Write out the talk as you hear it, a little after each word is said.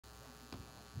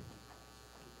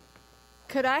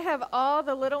Could I have all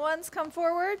the little ones come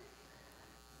forward?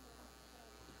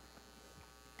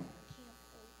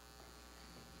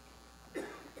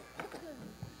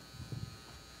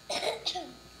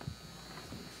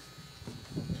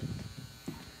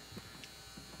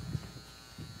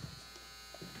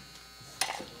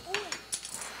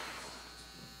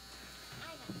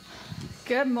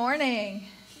 Good morning.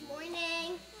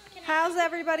 Morning. How's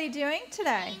everybody doing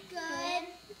today? Good.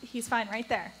 He's fine right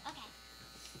there. Okay.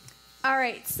 All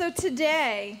right, so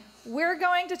today we're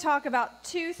going to talk about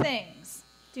two things.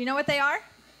 Do you know what they are?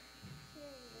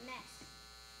 Mess.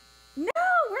 No,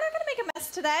 we're not going to make a mess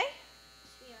today.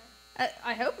 We are.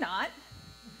 I hope not.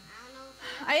 I don't know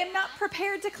if I am not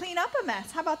prepared to clean up a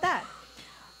mess. How about that?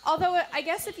 Although I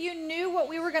guess if you knew what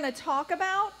we were going to talk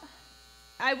about,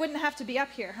 I wouldn't have to be up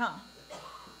here, huh?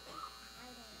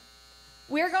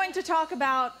 We're going to talk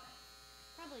about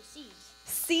probably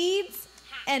seeds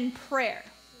and prayer.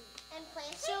 And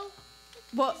planting? So,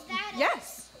 Well, is that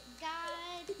yes.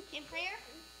 God in prayer?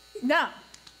 No.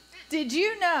 Did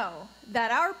you know that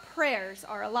our prayers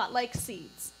are a lot like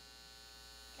seeds?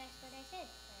 That's what I said,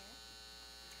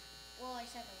 prayer. Well, I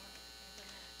said the wrong.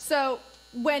 So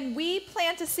when we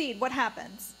plant a seed, what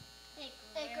happens? It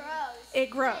grows. It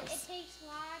grows. It takes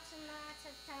lots and lots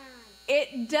of time.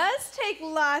 It does take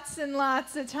lots and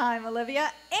lots of time,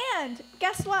 Olivia. And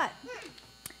guess what?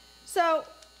 So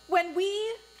when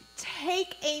we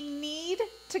take a need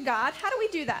to God, how do we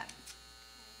do that?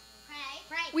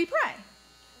 Pray. We pray.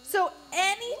 So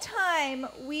anytime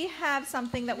we have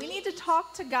something that we need to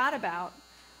talk to God about,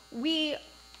 we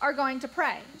are going to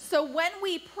pray. So when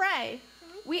we pray,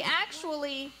 we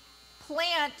actually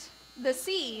plant the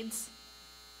seeds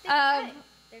of...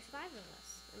 There's 5 of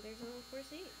us, and there's only 4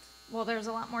 seeds. Well, there's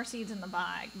a lot more seeds in the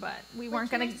bag, but we're not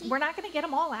can I going to get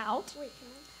them all out. Wait, can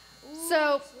I?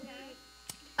 So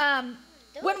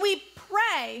when we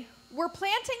pray, we're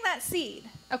planting that seed,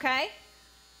 okay?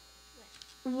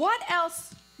 What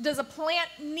else does a plant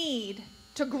need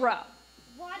to grow?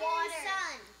 Water and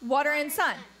sun. Water and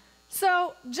sun.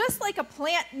 So just like a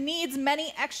plant needs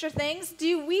many extra things,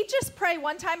 do we just pray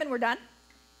one time and we're done?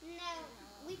 No,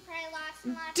 we pray lots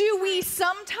and lots. Do we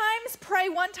sometimes pray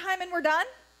one time and we're done?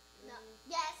 No.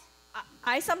 Yes.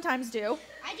 I sometimes do.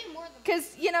 I do more than.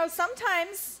 Because,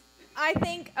 sometimes I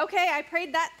think, okay, I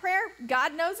prayed that prayer.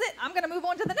 God knows it. I'm going to move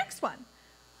on to the next one.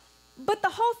 But the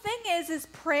whole thing is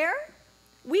prayer.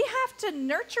 We have to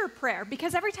nurture prayer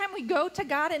because every time we go to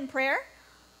God in prayer,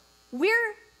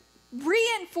 we're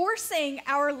reinforcing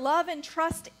our love and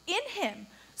trust in Him.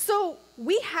 So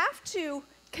we have to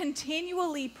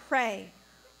continually pray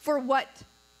for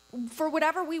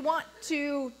whatever we want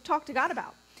to talk to God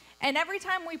about. And every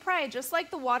time we pray, just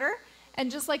like the water and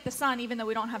just like the sun, even though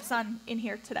we don't have sun in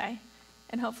here today,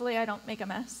 and hopefully I don't make a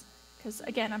mess, because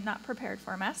again, I'm not prepared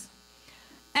for a mess.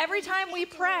 Every time we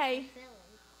pray,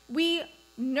 we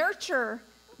nurture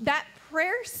that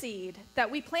prayer seed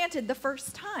that we planted the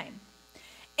first time.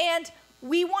 And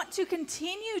we want to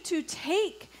continue to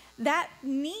take that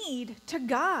need to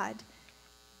God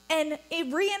and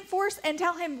reinforce and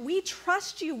tell Him, we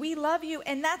trust you, we love you,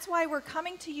 and that's why we're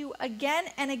coming to you again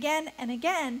and again and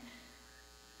again,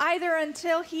 either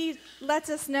until He lets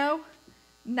us know,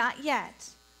 not yet,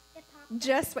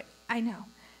 just wait, I know,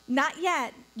 not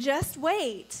yet, just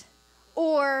wait,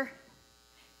 or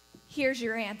here's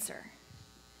your answer.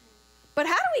 But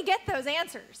how do we get those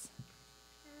answers?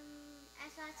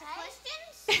 Ask lots of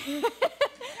questions.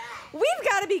 We've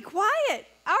got to be quiet.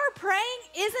 Our praying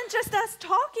isn't just us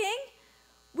talking.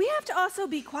 We have to also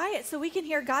be quiet so we can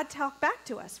hear God talk back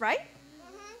to us, right?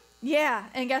 Mm-hmm. Yeah,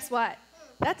 and guess what?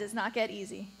 That does not get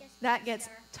easy. That gets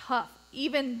tough.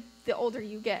 Even the older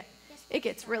you get, it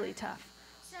gets really tough.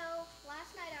 So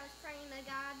last night I was praying to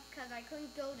God because I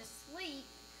couldn't go to sleep.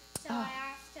 So I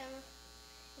asked Him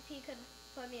if He could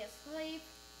put me asleep.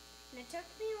 And it took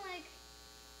me like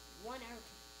 1 hour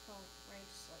to fall right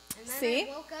to sleep. And then See?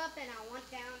 I woke up and I went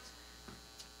down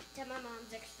to my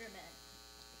mom's extra bed.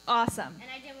 Awesome. And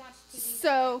I didn't watch TV.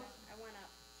 So I went up.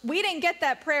 we didn't get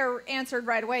that prayer answered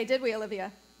right away, did we,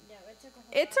 Olivia? No, it took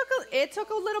a whole It took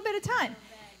a little bit of time.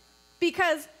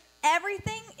 Because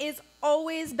everything is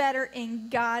always better in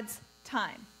God's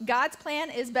time. God's plan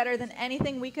is better than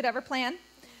anything we could ever plan.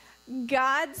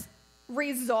 God's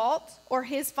result or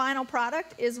His final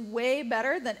product is way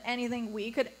better than anything we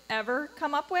could ever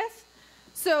come up with.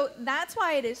 So that's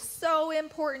why it is so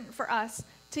important for us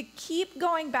to keep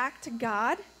going back to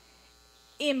God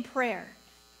in prayer.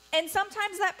 And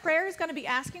sometimes that prayer is going to be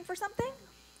asking for something,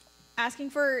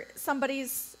 asking for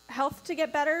somebody's health to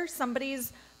get better,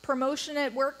 somebody's promotion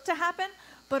at work to happen.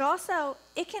 But also,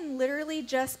 it can literally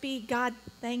just be, God,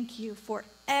 thank you for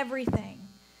everything.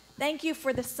 Thank you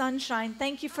for the sunshine.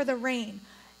 Thank you for the rain.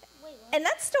 Wait, what? And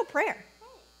that's still prayer.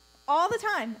 All the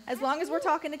time, as long as we're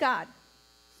talking to God.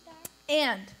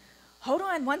 And, hold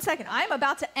on one second. I'm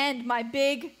about to end my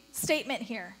big statement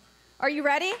here. Are you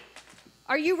ready?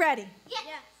 Are you ready?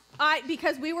 Yes.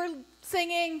 Because we were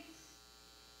singing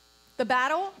The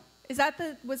Battle. Was that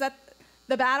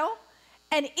The Battle?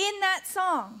 And in that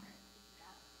song,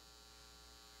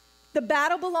 the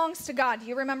battle belongs to God. Do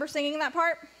you remember singing that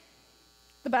part?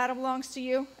 The battle belongs to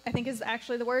you, I think is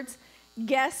actually the words.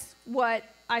 Guess what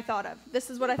I thought of? This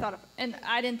is what I thought of. And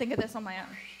I didn't think of this on my own.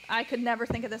 I could never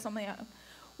think of this on my own.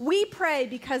 We pray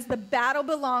because the battle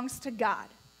belongs to God.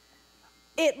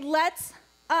 It lets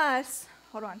us,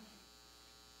 hold on.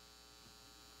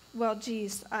 Well,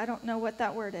 geez, I don't know what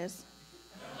that word is.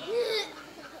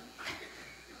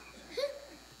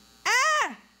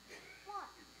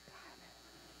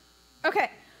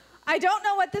 Okay, I don't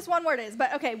know what this one word is,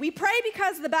 but okay, we pray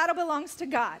because the battle belongs to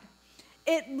God.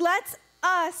 It lets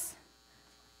us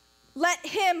let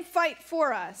him fight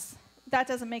for us. That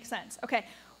doesn't make sense. Okay,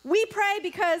 we pray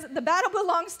because the battle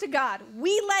belongs to God.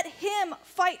 We let him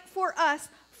fight for us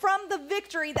from the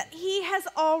victory that he has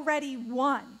already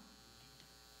won.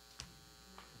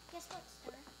 Guess what,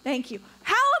 Star? Thank you.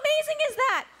 How amazing is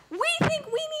that? We think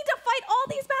we need to fight all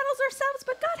these battles ourselves,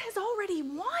 but God has already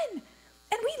won.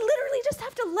 And we literally just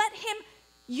have to let him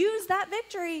use that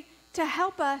victory to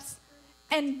help us,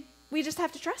 and we just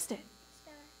have to trust it.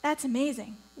 Star. That's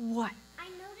amazing. What? I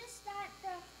noticed that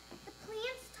the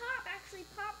plant's top actually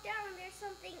popped out and there's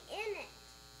something in it.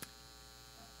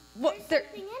 What? There's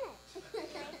something in it.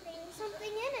 There's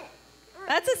something in it.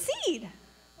 That's a seed.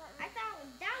 I thought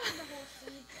that was the whole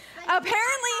seed. But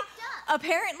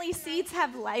Apparently seeds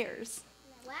have layers.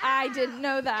 wow. I didn't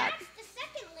know that. That's the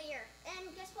second layer.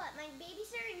 And guess what? My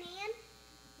babysitter Nan,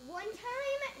 one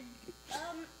time,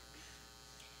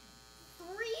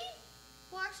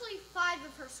 actually 5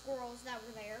 of her squirrels that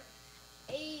were there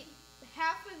ate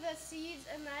half of the seeds,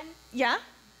 and then Yeah?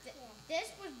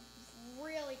 this was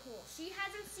really cool. She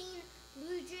hasn't seen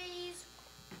blue jays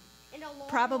in a long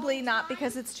Probably long not time,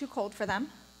 because it's too cold for them.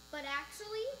 But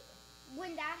actually,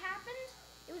 when that happened,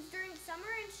 it was during summer,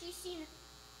 and she's seen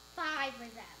 5 of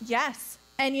them. Yes.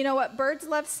 And you know what? Birds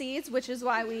love seeds, which is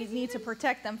why we need to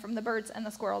protect them from the birds and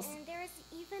the squirrels. And there's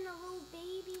even a little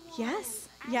baby one. Yes,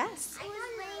 yes. I was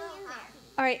laying in there.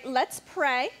 All right, let's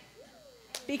pray,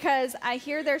 because I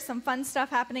hear there's some fun stuff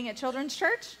happening at Children's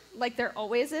Church, like there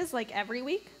always is, like every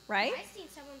week, right? I've seen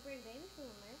someone bring baby food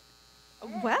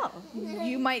in there. Well,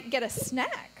 you might get a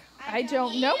snack. I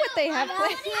don't know what they have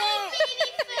planned.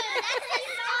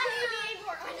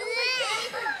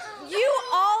 You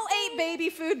all ate baby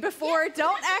food before.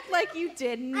 Don't act like you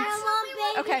didn't.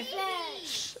 Okay,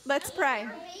 shh, let's pray.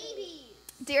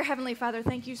 Dear Heavenly Father,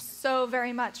 thank you so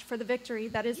very much for the victory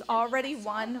that is already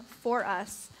won for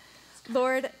us.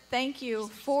 Lord, thank you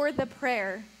for the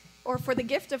prayer, or for the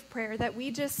gift of prayer that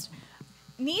we just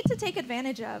need to take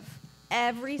advantage of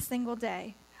every single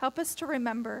day. Help us to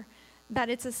remember that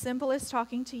it's as simple as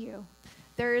talking to you.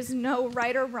 There is no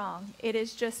right or wrong. It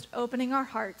is just opening our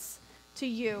hearts to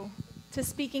you, to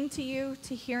speaking to you,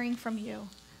 to hearing from you.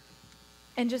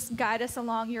 And just guide us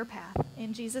along your path.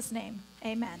 In Jesus' name,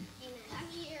 amen. Amen.